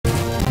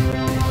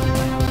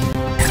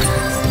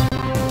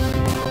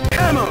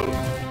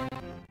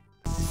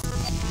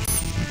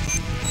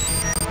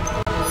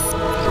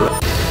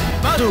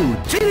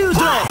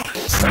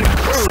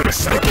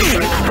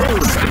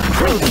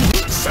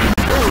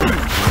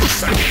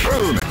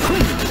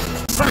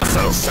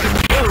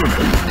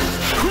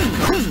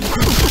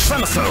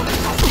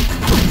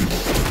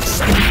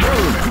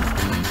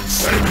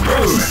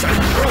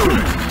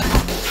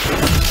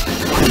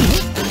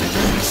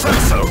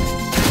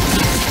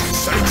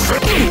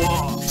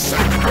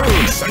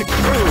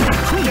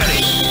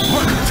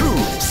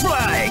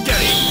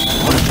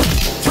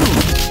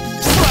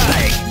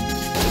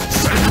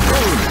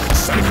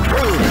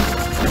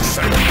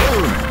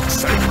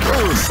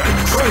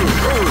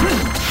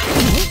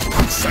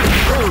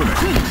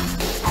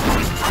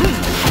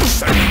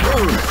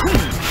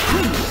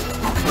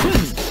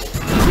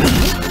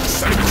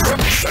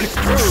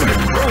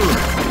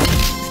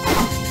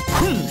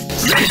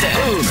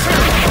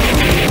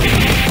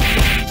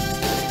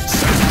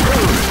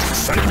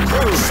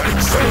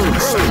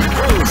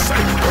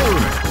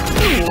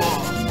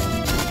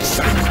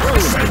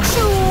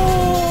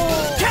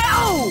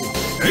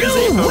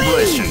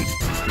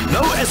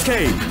No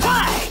escape!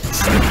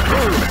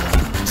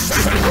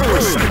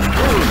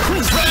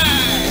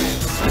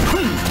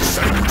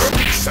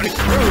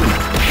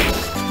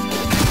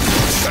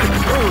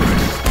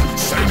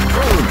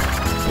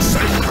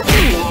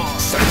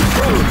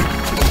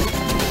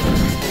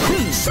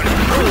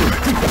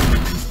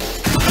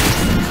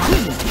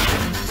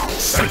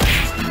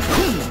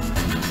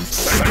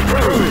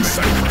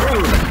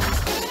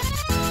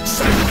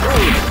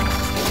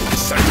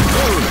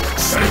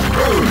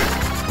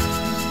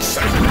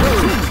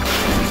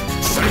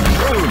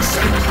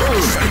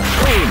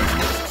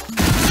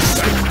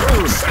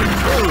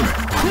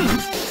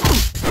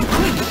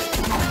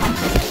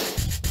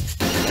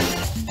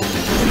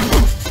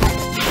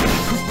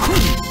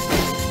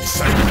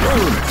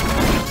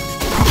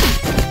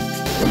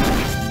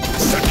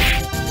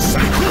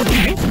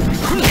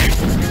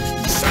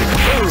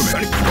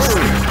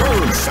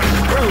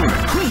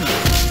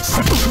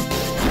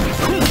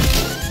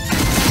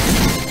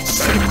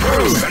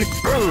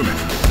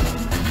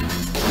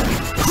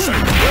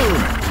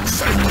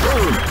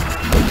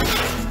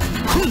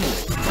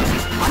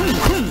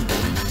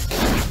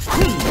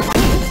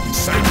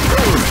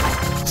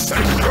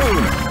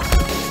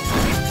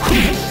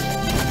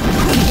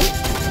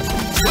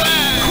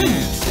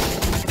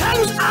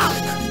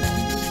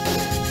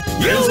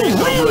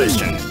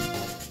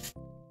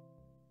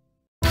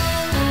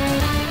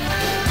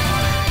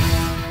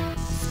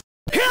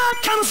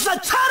 Comes the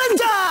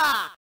challenger!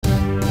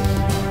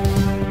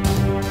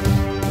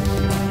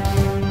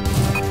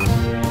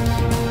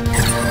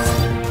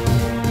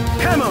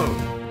 Camel!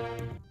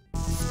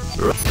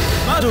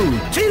 Battle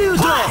till you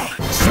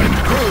die!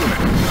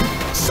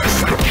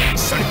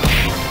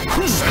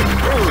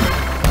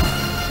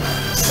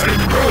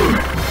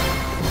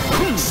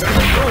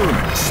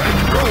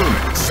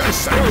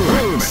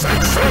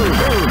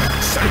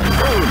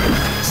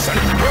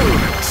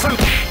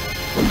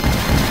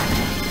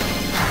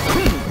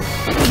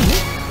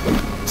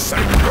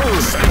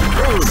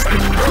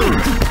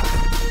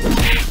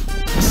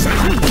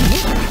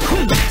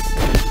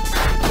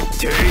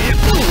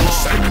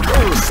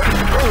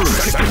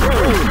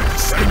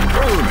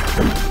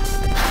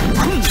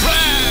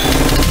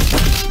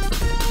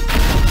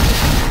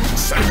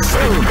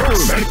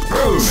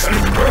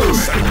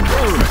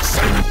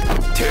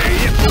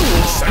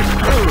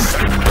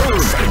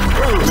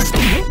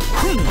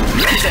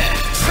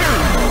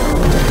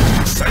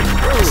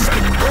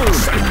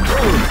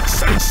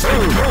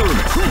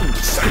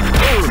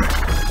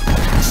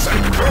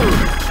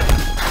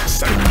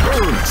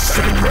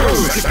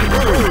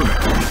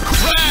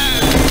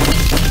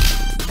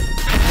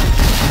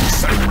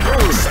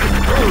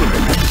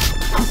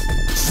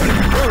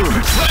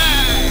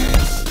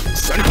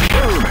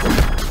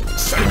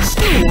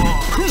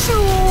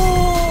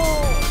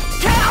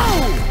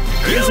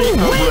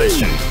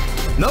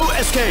 No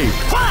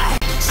escape!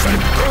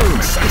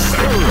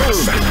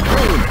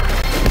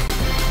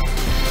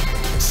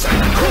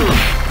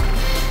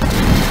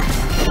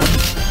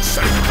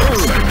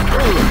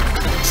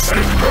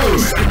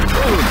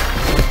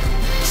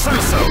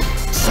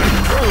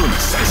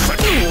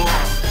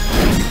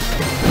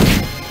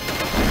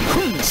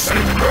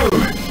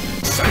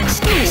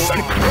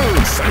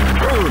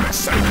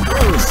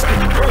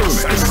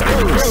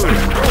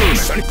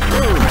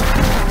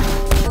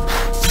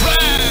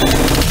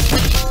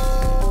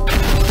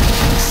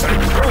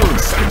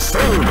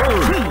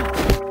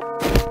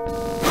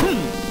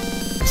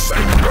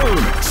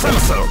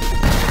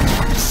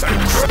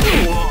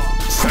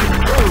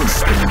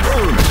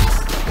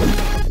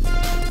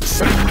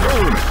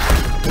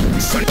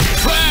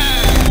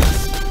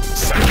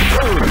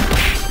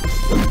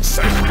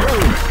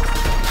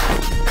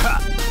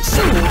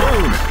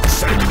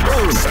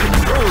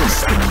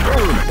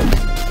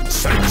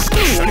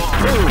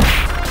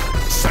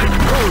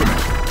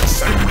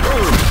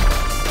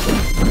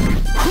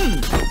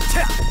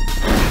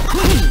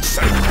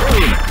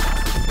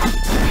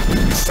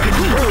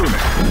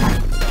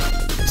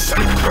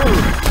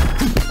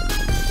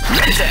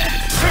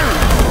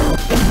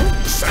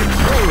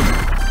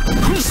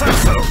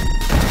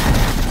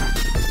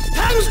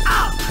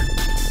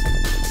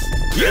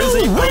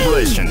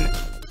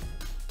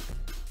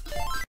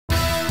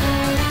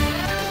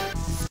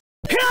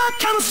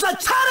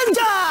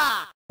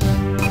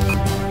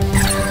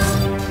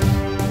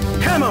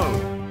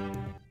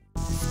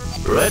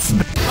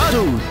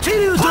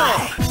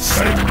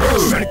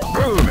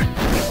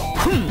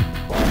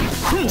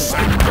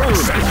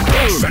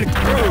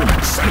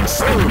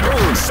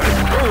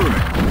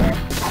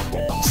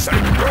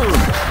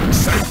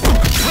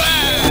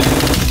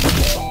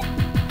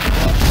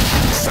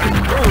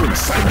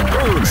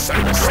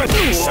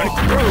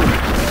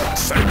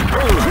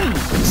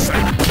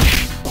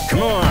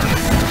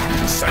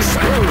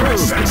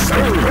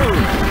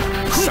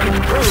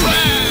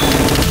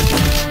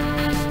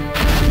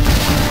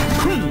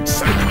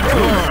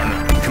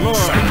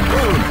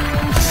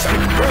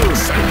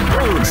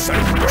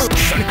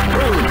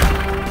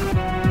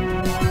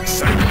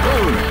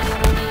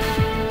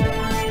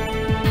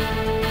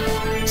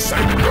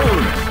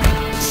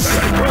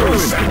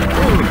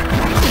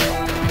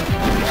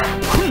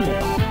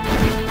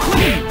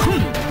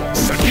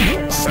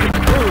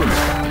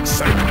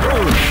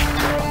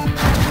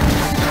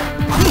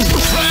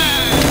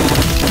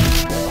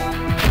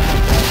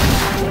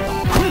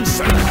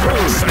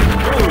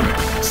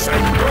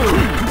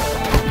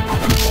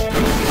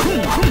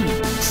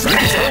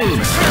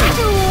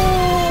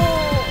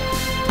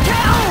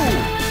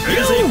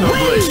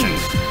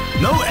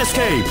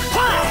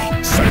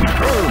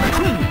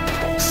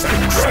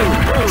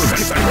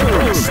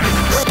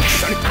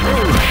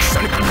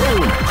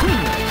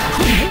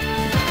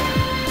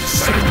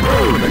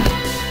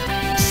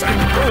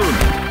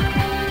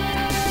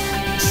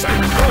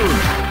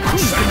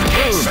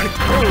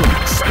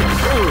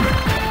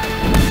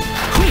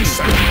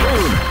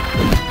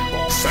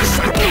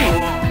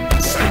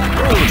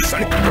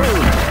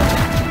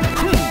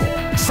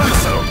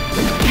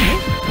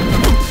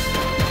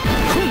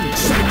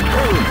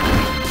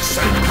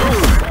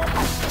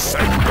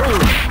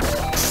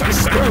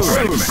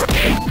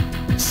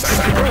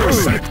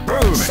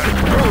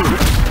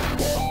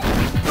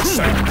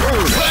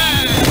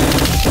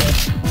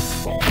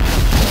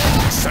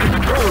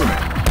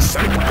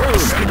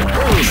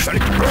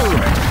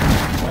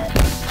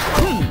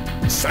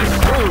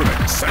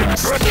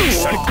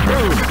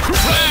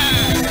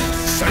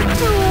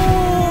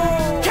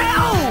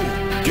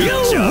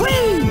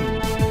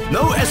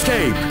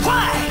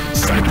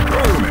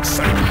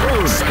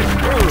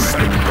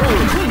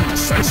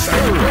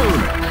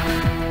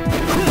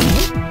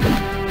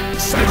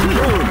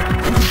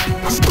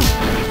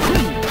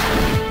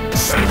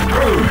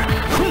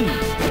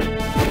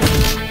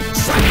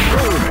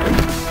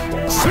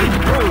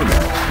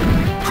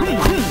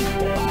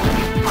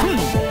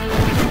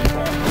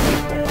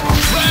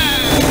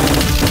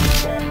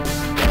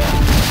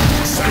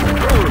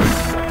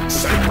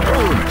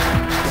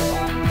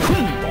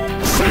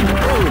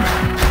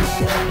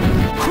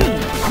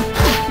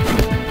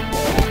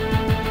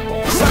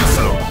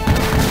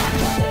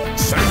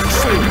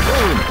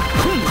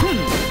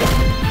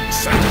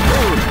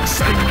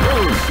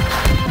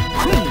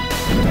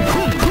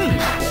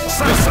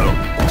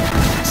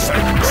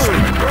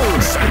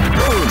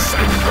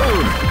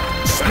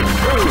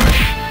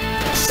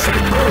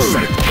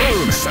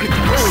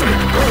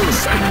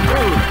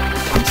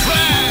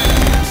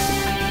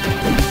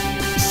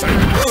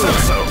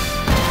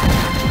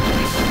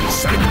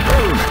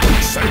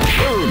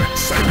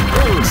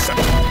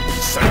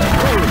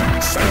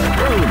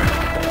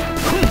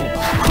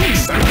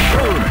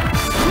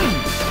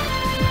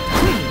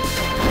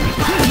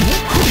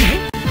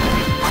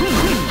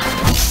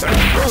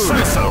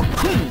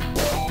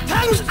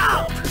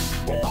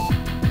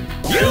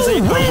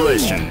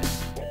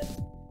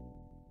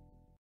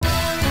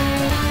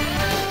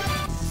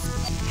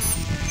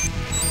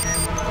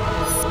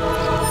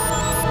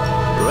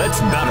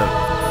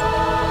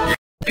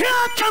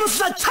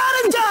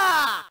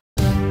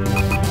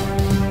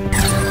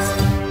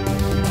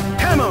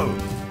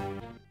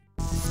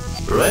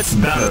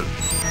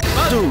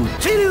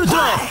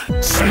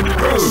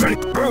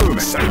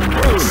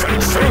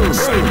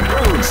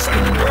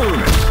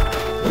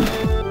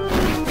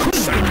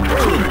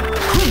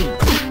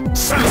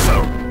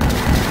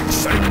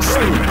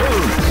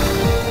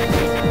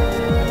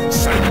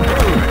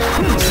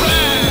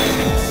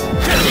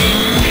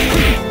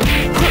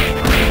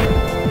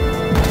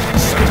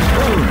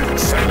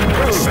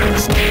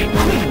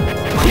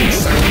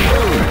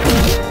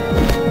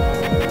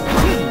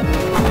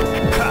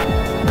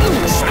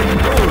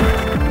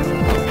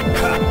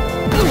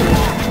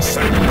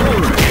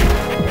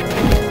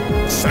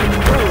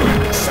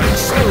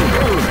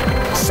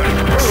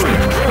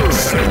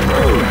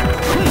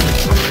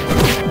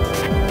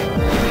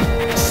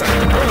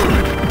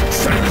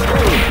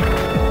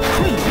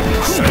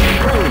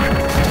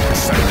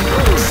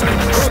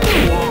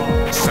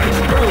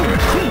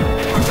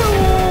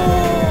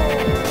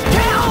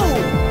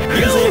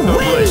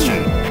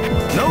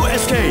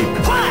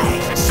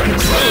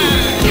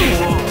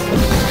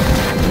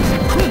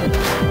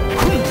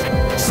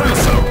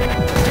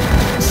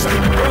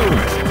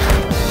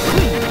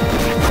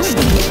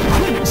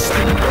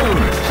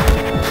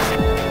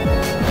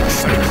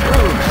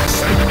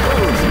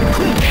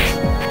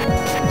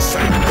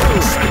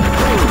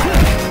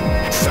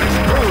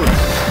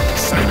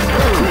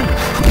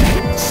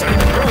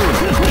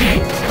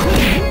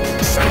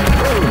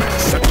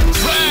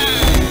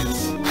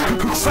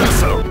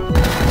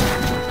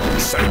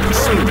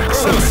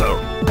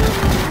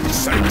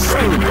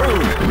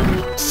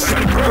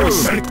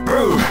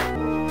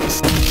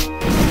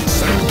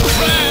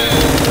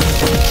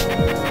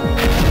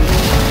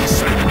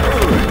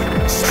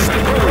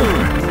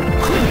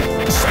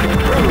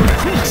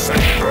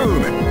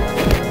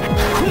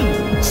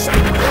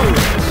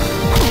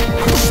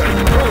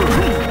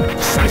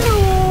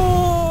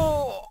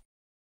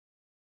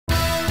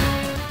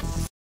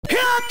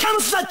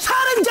 comes the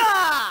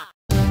challenger!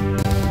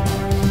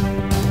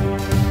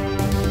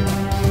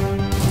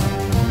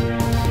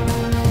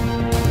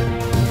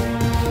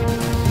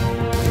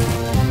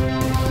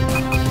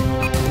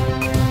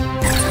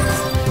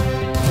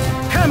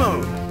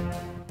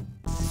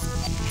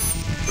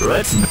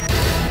 Let's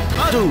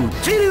battle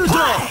Kiryu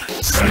Drop!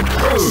 Sonic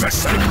Boom!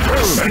 Sonic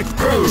Boom! Sonic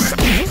Boom!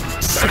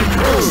 Sonic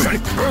Boom!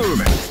 Sonic Boom!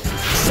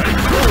 Sonic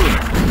Boom!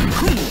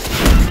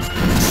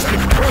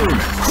 Sonic Boom!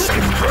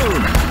 Sonic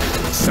Boom!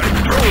 Sonic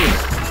Boom!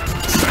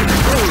 Sonic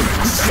Boom!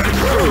 Sonic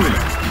Boom!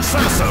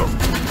 Sasso!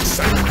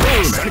 Sonic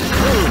Boom! Sonic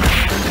Boom!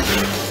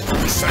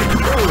 Sonic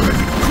Boom!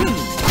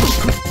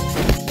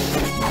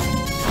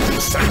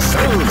 Sonic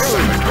Boom!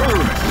 Sonic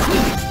Boom!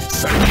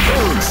 Sonic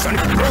Boom! Sonic Boom!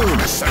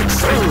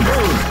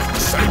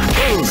 Sonic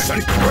Boom! Sonic Boom!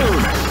 Sonic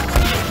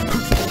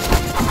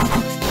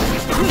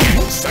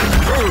Boom! Sonic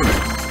Boom!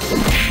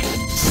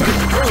 Sonic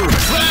Boom!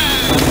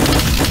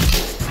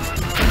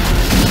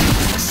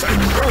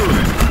 Sonic Boom!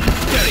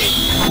 Get it!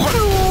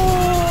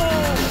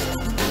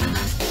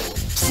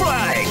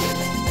 Strike!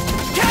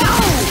 KO!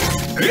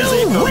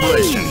 Easy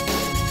completion!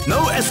 No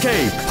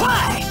escape!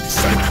 Fly!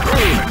 Sonic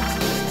Boom!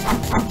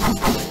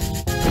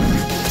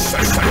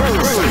 Sonic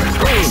Boom! Sonic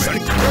Boom! Sonic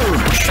Boom!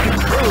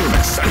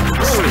 Sonic Boom!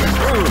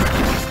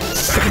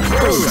 Sonic Boom! Sonic Boom!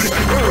 Sonic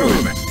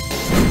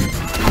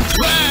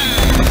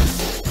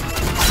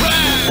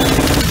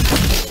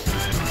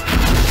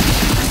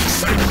Boom! Sonic Boom!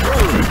 Sonic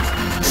Boom!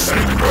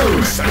 Sonic Boom!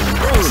 Sonic Boom!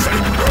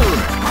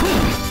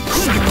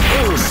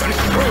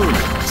 Sonic Boom!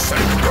 Sonic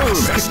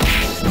Boom!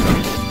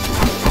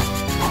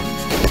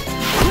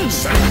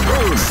 Sonic Boom! Sonic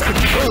Boom! Sonic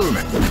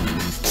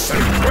Boom!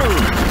 Sonic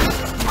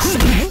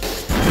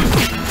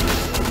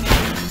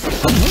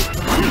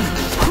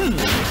Boom!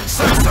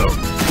 Sasso!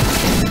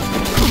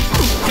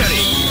 Get it!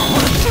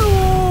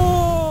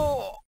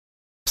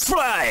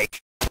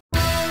 Strike!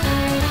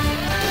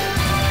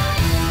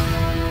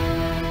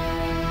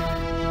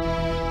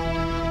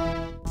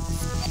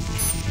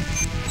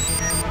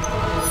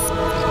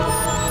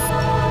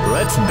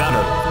 Let's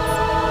battle!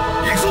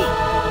 Yixu!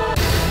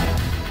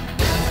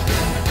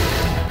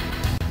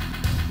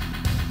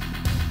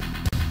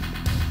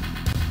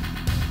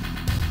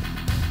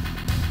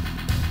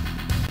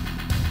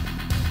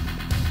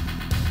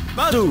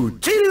 Battle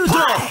Kiryu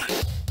Drop!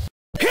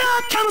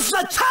 Here comes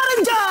the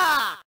challenger!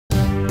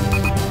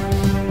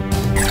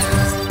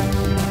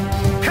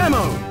 Come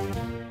on!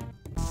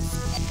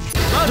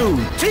 Battle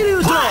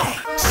Kiryu Drop!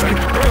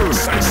 Sonic Boom!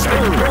 Sonic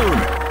Boom!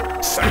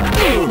 Sonic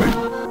Boom!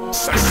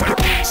 Sonic Boom!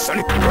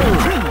 Sonic Boom!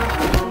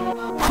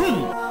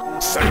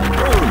 Sonic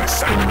Boom!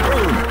 Sonic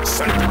Boom!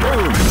 Sonic Boom! Sonic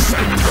Boom!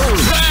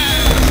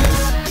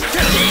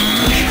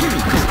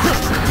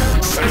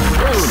 Sonic Boom!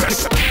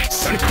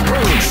 Sonic Boom! Sonic Boom!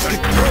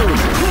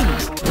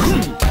 Sonic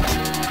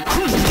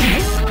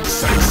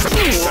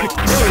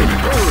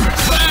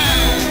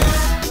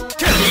Boom!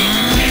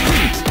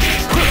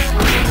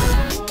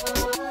 Sonic Boom!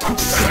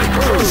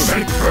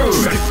 Sonic Boom!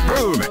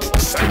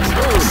 Sonic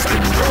Boom!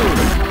 Sonic Boom!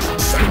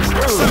 Sonic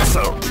Boom!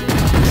 Sasso!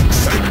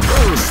 Sonic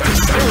Boom!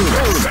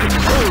 Sonic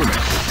Boom! Sonic Boom!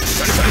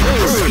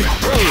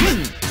 Sonic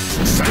Boom!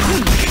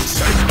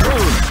 Sonic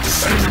Boom!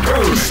 Sonic Boom! Sonic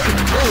Boom!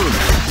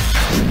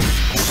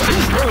 Sonic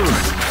Boom! Sonic Boom!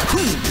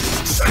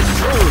 Sonic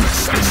Boom! Sonic Boom!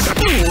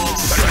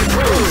 Sonic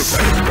Boom!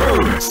 Sonic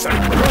Boom!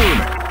 Sonic Boom!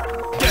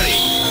 Get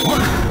it!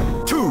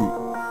 1,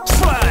 2,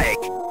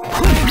 Strike!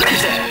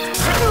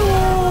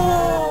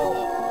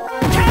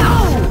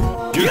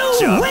 KO! Good You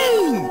job.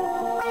 win!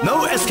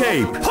 No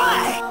escape!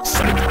 Fly!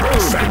 Sonic Boom!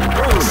 Sonic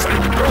Boom!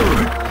 Sonic Boom!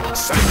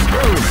 Sonic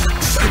Boom!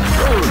 Sonic Boom!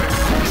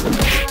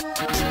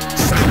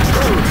 Sonic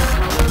Boom!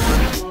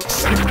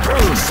 Sonic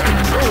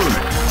Boom!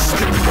 Sonic Boom!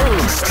 Sonic Boom! Sonic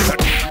Boom!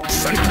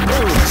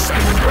 Sonic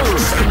Boom! Sonic Boom!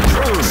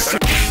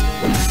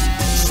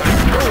 Sonic Boom!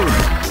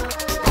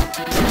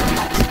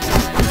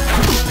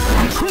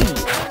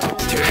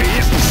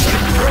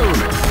 Sonic Boom!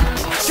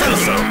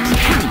 Sasso!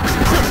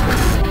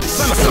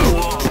 Sasso!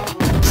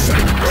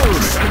 Sonic Boom! Sonic Boom! Sonic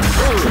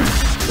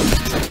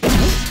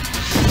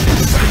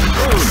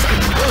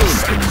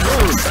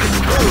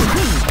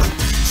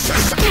Boom! Sonic Boom! Sonic Boom! Sonic Boom!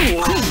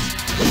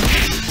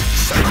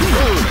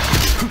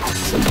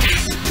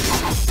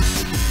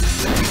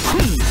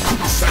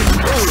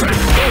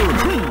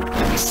 Sonic Boom! Sonic Boom!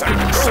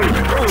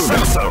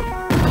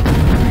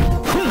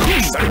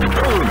 Sonic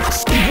Boom!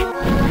 Sonic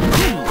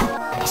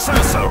Boom!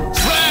 Sasso!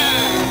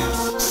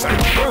 Sonic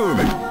Boom! Sasso! Sonic Boom!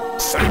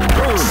 Sonic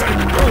Boom!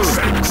 Sonic Boom!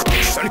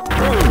 Sonic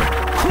Boom!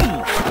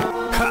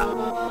 Ha!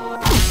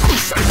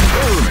 Sonic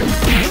Boom!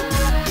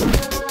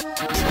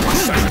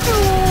 Sonic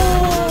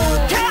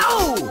KO!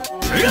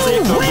 Easy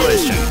You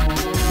completion!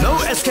 win! No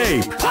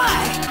escape!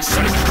 Fly!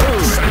 Sonic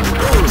Boom! Sonic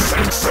Boom!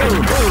 Sonic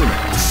Boom!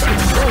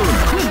 Sonic Boom!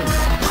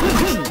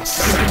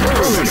 Sonic Boom! Sonic Boom!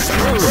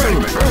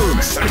 Sonic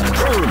Boom! Sonic Boom! Sonic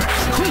Boom!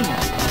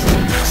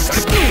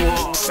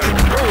 Sonic Boom! Sonic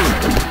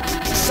Boom! Sonic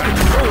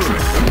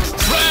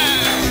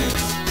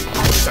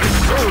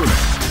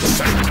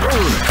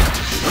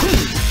Boom! Sonic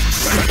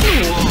Boom!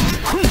 Sonic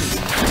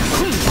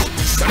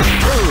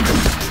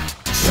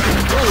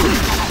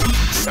Boom!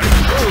 Sonic Boom!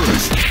 Sonic Boom!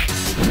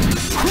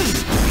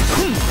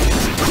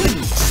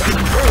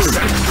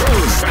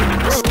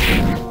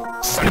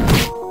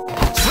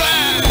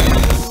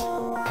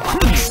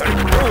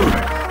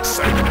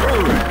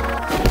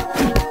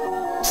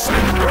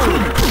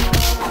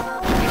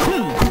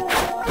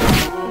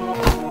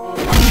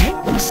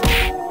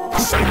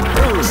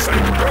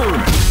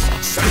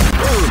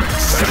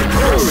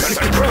 Here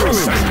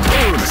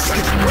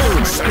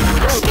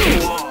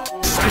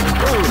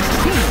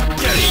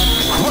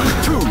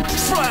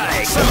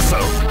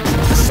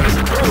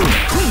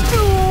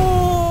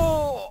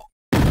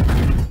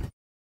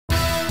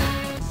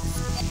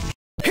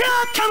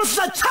comes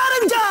the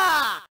challenger!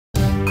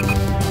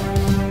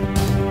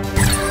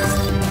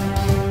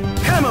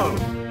 Come on!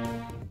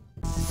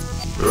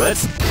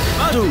 Let's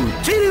do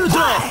Kiryu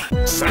Draw!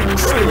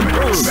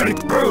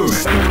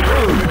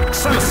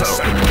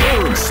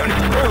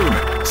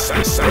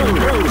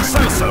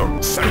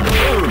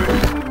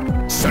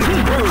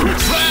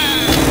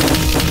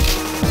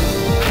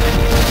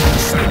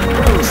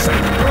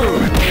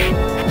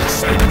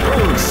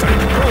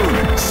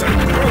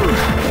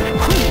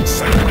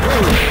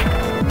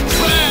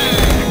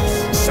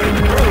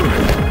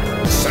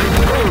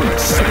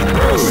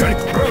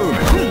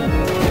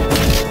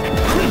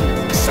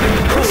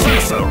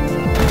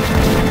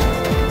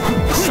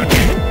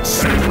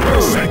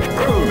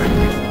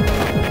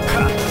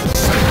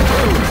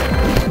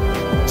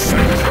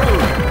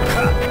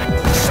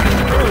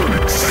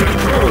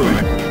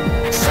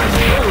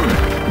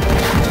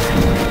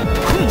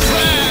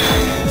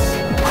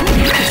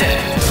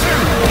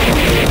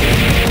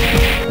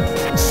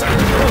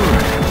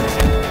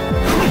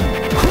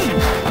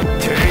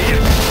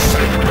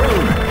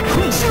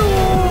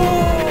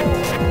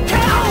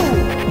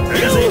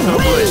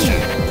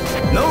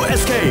 No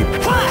escape!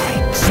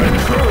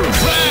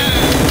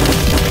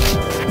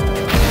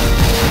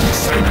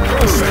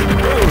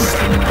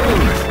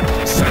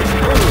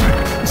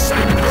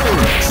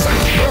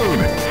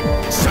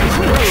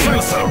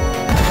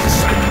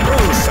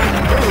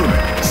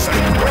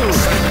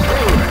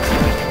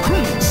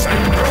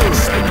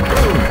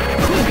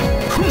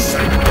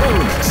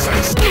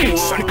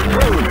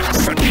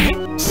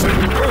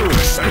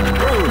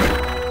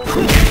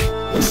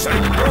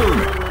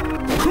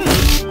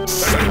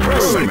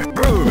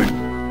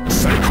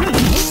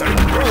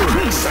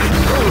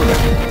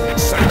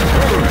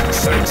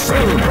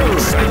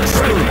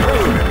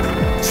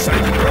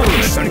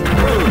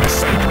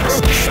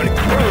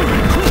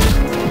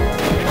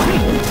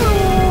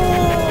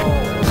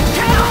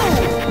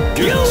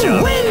 You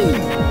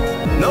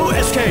win! No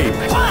escape!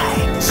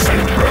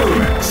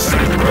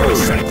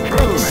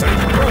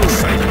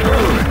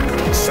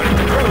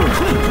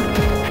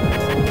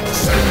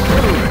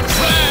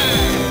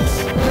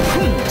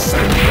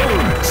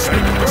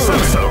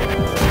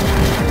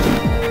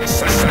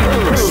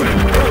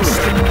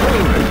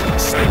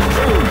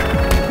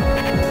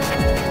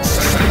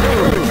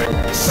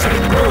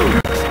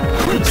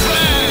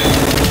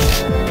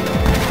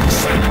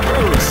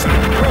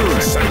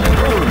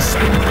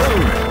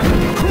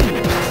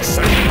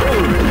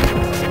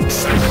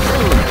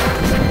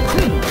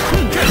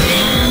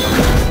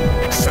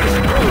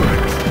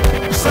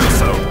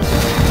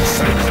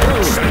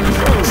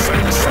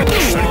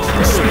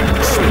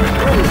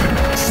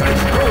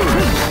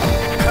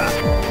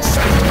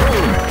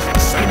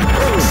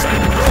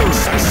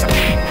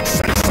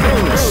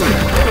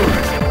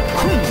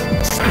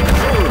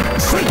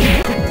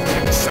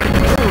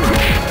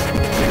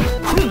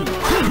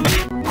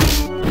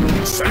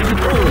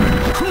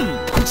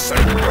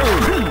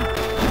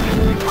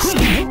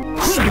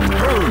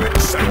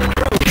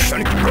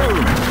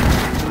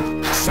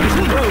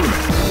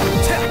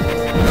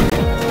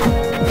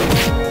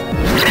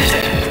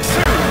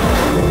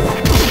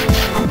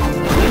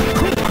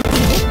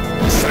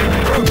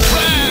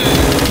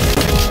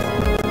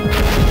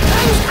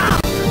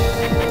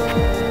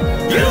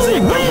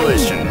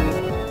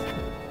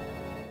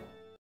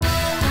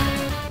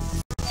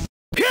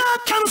 Here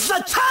comes the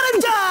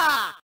challenger!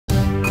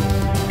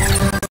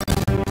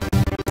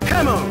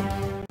 Come on!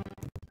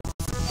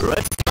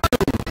 Let's go!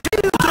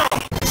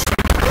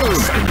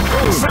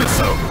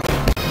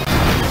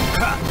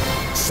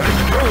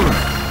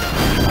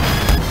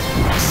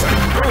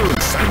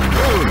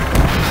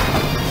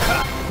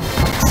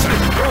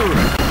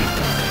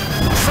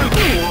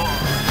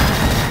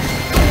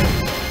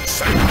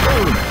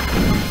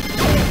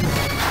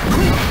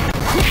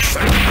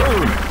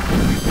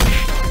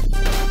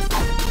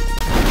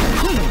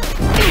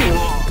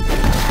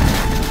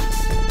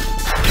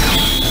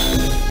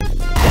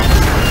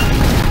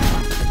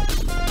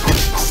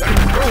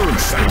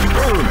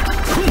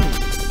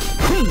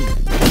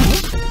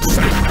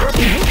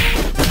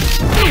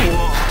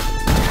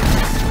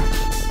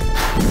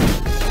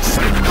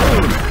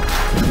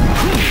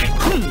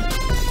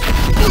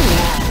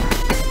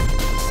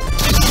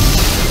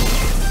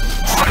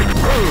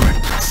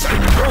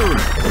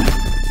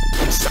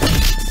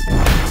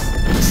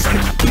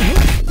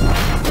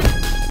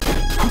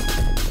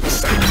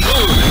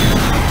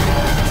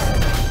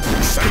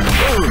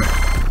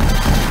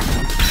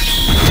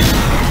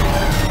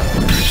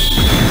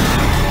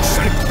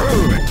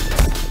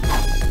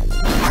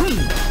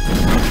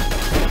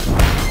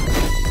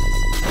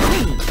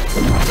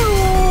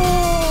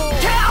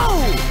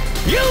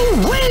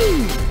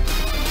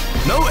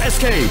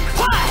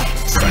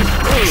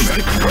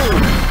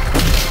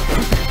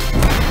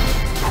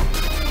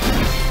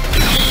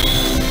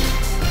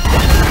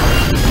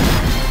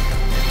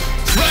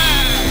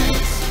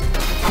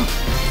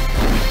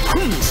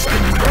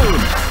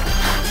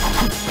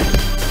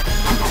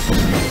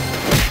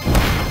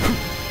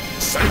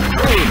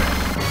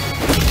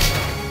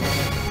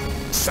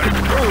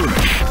 Cyclone!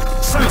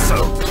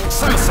 Sanso!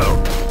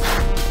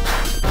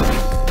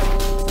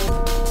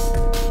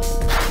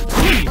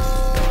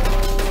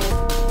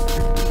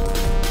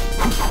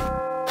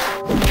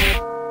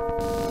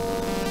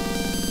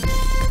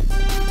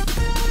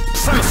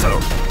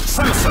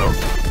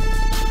 Sanso!